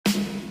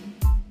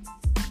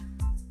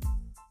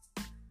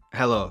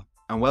Hello,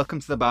 and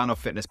welcome to the Barno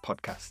Fitness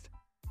Podcast.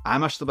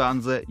 I'm Ashley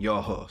Barnsley,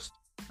 your host,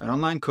 an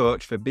online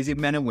coach for busy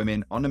men and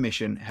women on a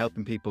mission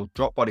helping people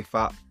drop body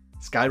fat,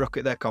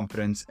 skyrocket their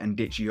confidence, and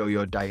ditch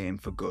yo-yo dieting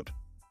for good,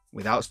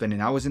 without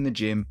spending hours in the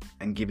gym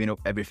and giving up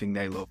everything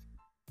they love.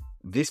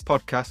 This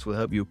podcast will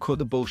help you cut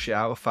the bullshit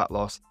out of fat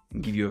loss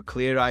and give you a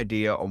clear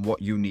idea on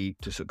what you need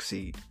to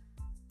succeed.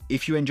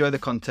 If you enjoy the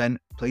content,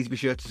 please be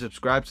sure to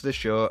subscribe to the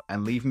show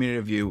and leave me a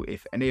review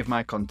if any of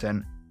my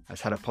content has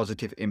had a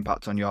positive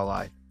impact on your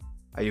life.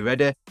 Are you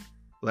ready?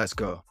 Let's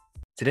go.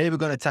 Today we're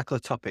going to tackle a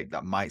topic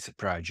that might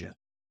surprise you.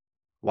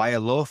 Why a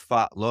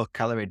low-fat,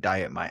 low-calorie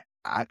diet might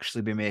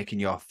actually be making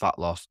your fat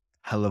loss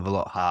a hell of a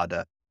lot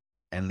harder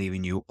and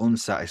leaving you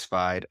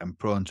unsatisfied and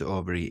prone to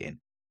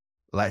overeating.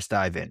 Let's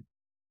dive in.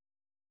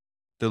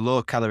 The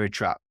low-calorie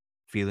trap,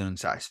 feeling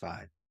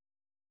unsatisfied.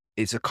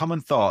 It's a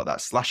common thought that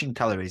slashing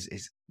calories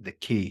is the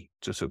key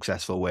to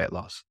successful weight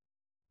loss.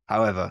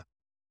 However,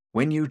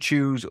 when you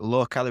choose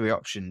low-calorie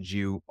options,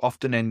 you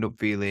often end up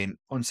feeling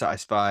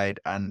unsatisfied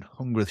and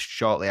hungry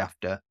shortly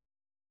after,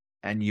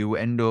 and you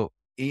end up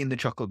eating the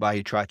chocolate bar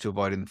you tried to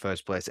avoid in the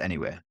first place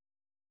anyway.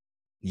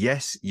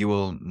 Yes, you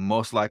will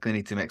most likely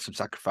need to make some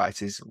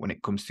sacrifices when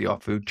it comes to your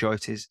food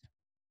choices,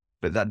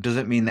 but that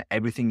doesn't mean that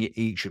everything you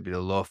eat should be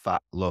the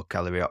low-fat,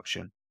 low-calorie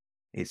option.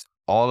 It's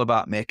all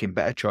about making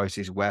better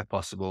choices where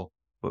possible,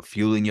 but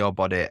fueling your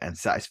body and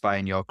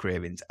satisfying your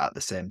cravings at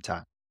the same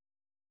time.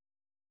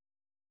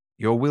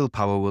 Your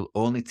willpower will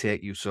only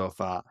take you so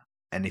far,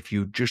 and if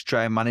you just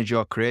try and manage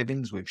your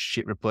cravings with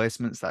shit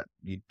replacements that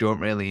you don't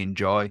really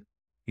enjoy,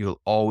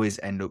 you'll always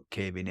end up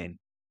caving in.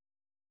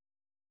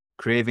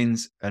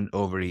 Cravings and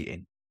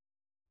overeating.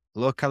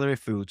 Low-calorie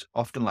foods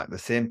often lack the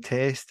same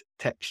taste,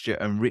 texture,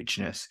 and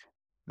richness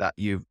that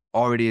you've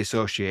already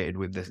associated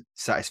with the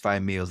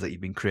satisfying meals that you've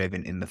been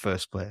craving in the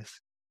first place.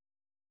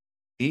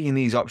 Eating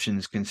these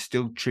options can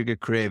still trigger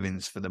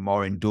cravings for the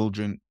more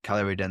indulgent,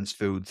 calorie-dense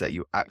foods that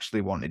you actually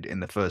wanted in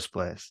the first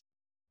place.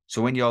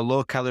 So when your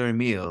low-calorie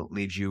meal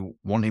leaves you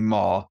wanting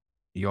more,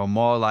 you're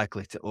more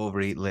likely to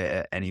overeat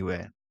later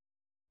anyway.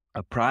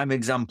 A prime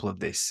example of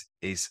this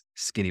is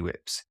Skinny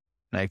Whips.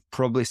 Now, you've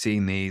probably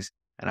seen these,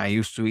 and I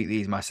used to eat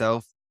these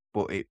myself,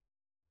 but it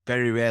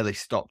very rarely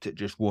stopped at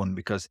just one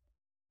because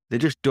they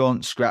just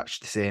don't scratch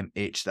the same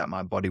itch that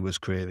my body was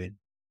craving.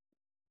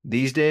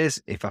 These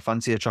days, if I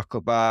fancy a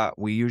chocolate bar,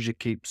 we usually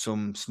keep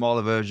some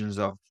smaller versions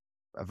of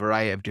a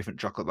variety of different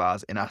chocolate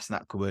bars in our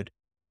snack cupboard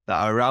that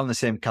are around the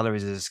same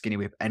calories as a Skinny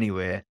Whip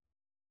anyway,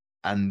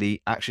 and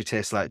they actually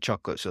taste like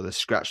chocolate, so they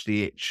scratch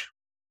the itch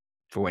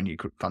for when you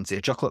could fancy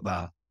a chocolate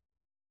bar.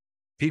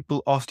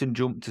 People often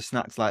jump to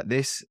snacks like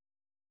this,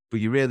 but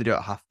you really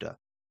don't have to.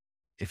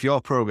 If your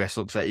progress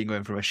looks like you're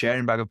going from a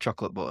sharing bag of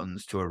chocolate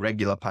buttons to a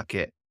regular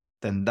packet,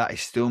 then that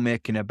is still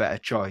making a better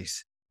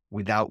choice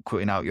without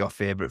cutting out your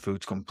favourite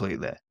foods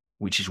completely,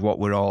 which is what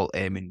we're all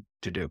aiming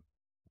to do.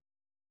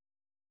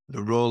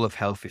 The role of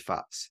healthy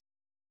fats.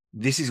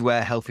 This is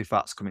where healthy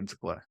fats come into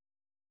play.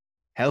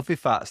 Healthy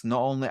fats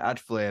not only add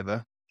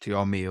flavour to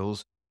your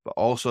meals, but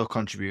also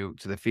contribute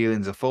to the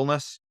feelings of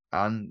fullness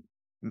and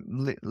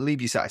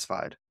leave you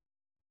satisfied.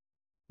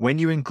 When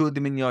you include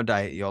them in your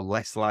diet, you're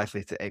less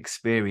likely to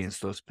experience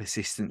those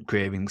persistent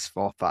cravings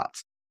for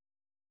fat.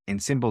 In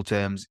simple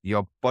terms,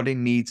 your body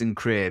needs and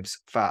craves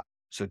fat,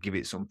 so give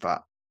it some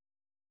fat.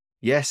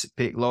 Yes,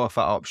 pick lower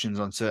fat options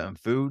on certain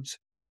foods,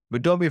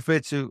 but don't be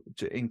afraid to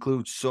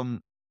include some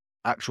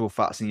actual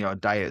fats in your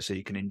diet so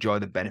you can enjoy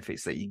the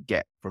benefits that you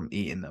get from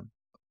eating them.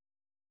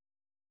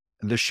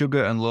 The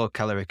sugar and low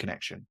calorie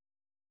connection.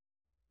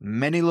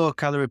 Many low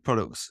calorie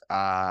products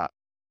are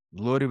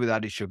loaded with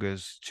added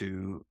sugars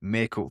to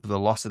make up for the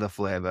loss of the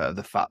flavour of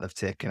the fat they've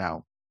taken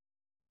out.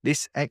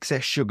 This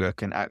excess sugar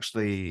can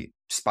actually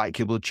spike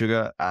your blood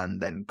sugar and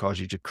then cause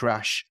you to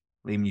crash,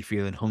 leaving you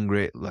feeling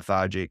hungry,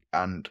 lethargic,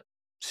 and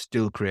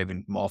still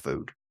craving more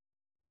food.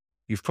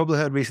 You've probably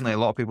heard recently a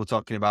lot of people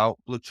talking about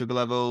blood sugar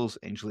levels,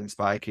 insulin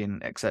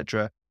spiking,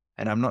 etc.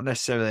 And I'm not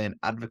necessarily an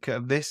advocate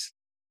of this,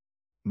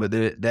 but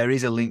there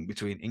is a link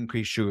between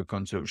increased sugar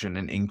consumption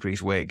and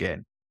increased weight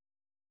gain.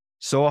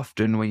 So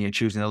often when you're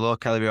choosing a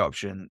low-calorie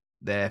option,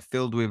 they're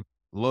filled with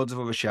loads of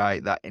other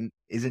shite that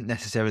isn't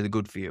necessarily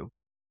good for you.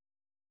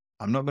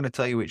 I'm not going to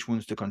tell you which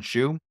ones to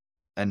consume,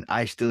 and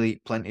I still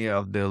eat plenty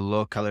of the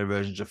low-calorie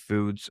versions of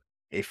foods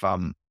if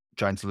I'm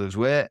trying to lose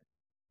weight.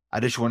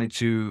 I just wanted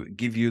to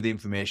give you the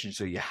information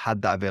so you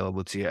had that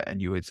available to you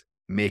and you were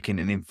making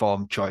an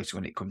informed choice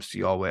when it comes to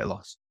your weight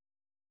loss.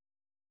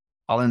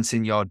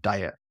 Balancing your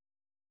diet.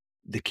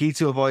 The key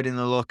to avoiding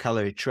the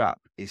low-calorie trap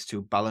is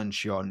to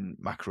balance your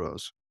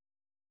macros.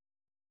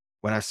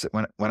 When I say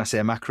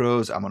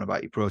macros, I'm on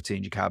about your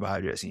protein, your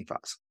carbohydrates, and your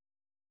fats.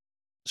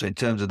 So in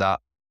terms of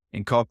that,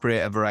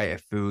 incorporate a variety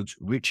of foods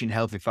rich in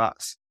healthy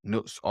fats,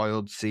 nuts,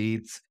 oils,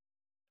 seeds,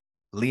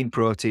 lean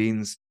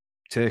proteins,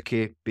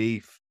 turkey,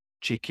 beef,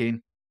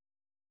 chicken,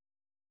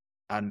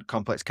 and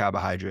complex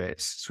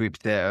carbohydrates, sweet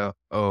potato,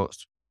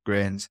 oats,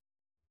 grains,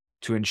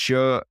 to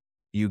ensure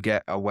you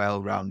get a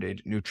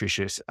well-rounded,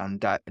 nutritious, and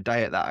diet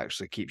that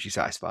actually keeps you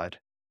satisfied.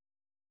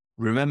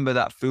 Remember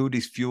that food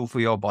is fuel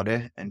for your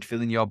body, and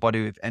filling your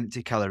body with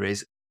empty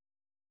calories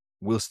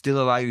will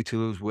still allow you to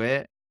lose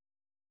weight,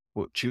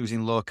 but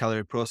choosing low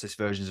calorie processed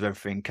versions of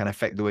everything can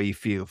affect the way you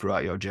feel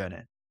throughout your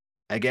journey.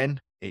 Again,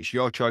 it's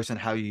your choice on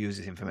how you use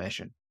this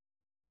information.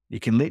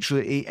 You can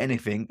literally eat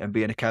anything and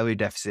be in a calorie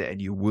deficit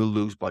and you will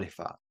lose body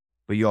fat.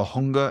 But your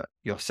hunger,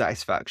 your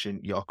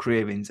satisfaction, your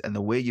cravings, and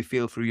the way you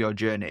feel through your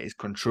journey is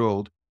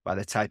controlled by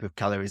the type of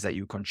calories that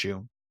you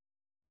consume.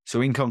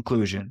 So, in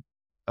conclusion,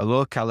 a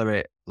low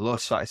calorie, low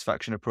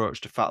satisfaction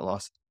approach to fat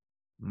loss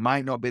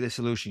might not be the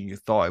solution you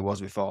thought it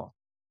was before.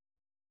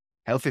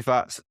 Healthy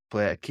fats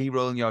play a key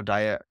role in your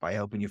diet by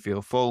helping you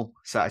feel full,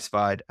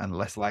 satisfied, and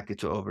less likely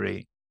to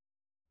overeat.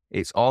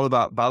 It's all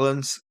about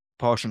balance,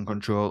 portion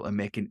control, and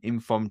making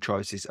informed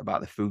choices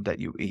about the food that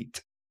you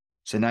eat.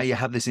 So now you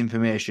have this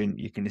information,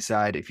 you can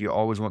decide if you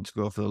always want to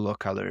go for the low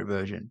calorie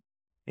version.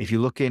 If you're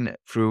looking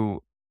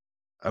through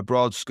a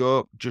broad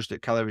scope, just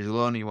at calories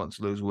alone, and you want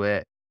to lose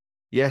weight,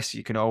 yes,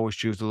 you can always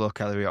choose the low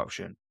calorie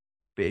option.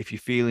 But if you're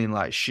feeling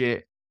like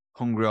shit,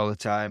 hungry all the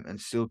time, and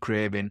still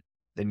craving,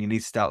 then you need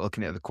to start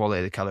looking at the quality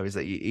of the calories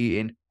that you're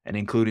eating and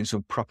including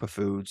some proper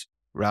foods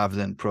rather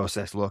than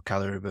processed low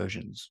calorie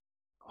versions.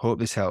 Hope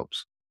this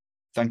helps.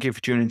 Thank you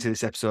for tuning into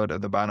this episode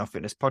of the Barn Off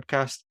Fitness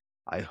podcast.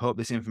 I hope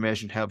this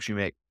information helps you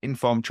make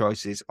informed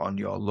choices on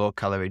your low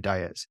calorie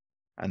diets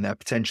and their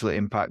potential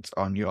impact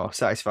on your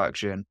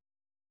satisfaction,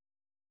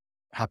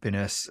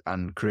 happiness,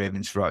 and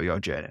cravings throughout your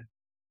journey.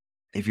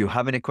 If you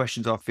have any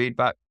questions or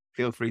feedback,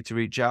 feel free to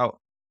reach out.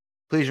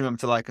 Please remember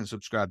to like and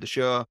subscribe the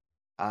show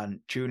and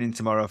tune in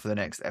tomorrow for the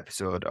next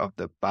episode of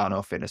the Barn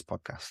Off Fitness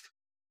podcast.